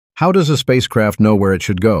How does a spacecraft know where it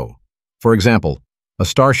should go? For example, a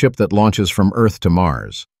starship that launches from Earth to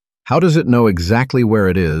Mars. How does it know exactly where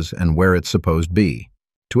it is and where it's supposed to be?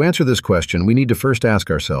 To answer this question, we need to first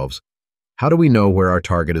ask ourselves, how do we know where our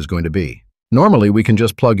target is going to be? Normally, we can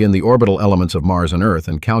just plug in the orbital elements of Mars and Earth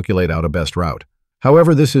and calculate out a best route.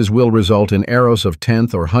 However, will result in errors of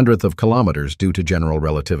tenth or hundredth of kilometers due to general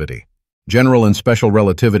relativity. General and special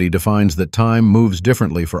relativity defines that time moves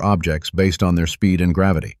differently for objects based on their speed and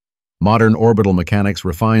gravity. Modern orbital mechanics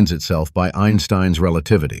refines itself by Einstein's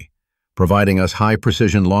relativity, providing us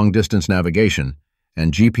high-precision long-distance navigation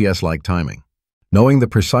and GPS-like timing. Knowing the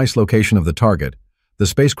precise location of the target, the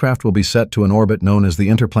spacecraft will be set to an orbit known as the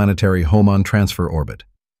interplanetary Hohmann transfer orbit.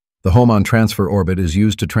 The Hohmann transfer orbit is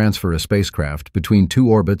used to transfer a spacecraft between two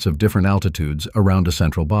orbits of different altitudes around a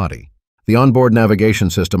central body. The onboard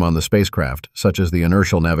navigation system on the spacecraft, such as the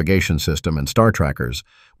inertial navigation system and star trackers,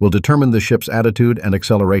 will determine the ship's attitude and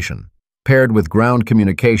acceleration. Paired with ground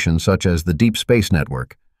communication such as the deep space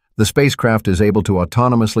network, the spacecraft is able to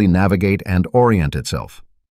autonomously navigate and orient itself.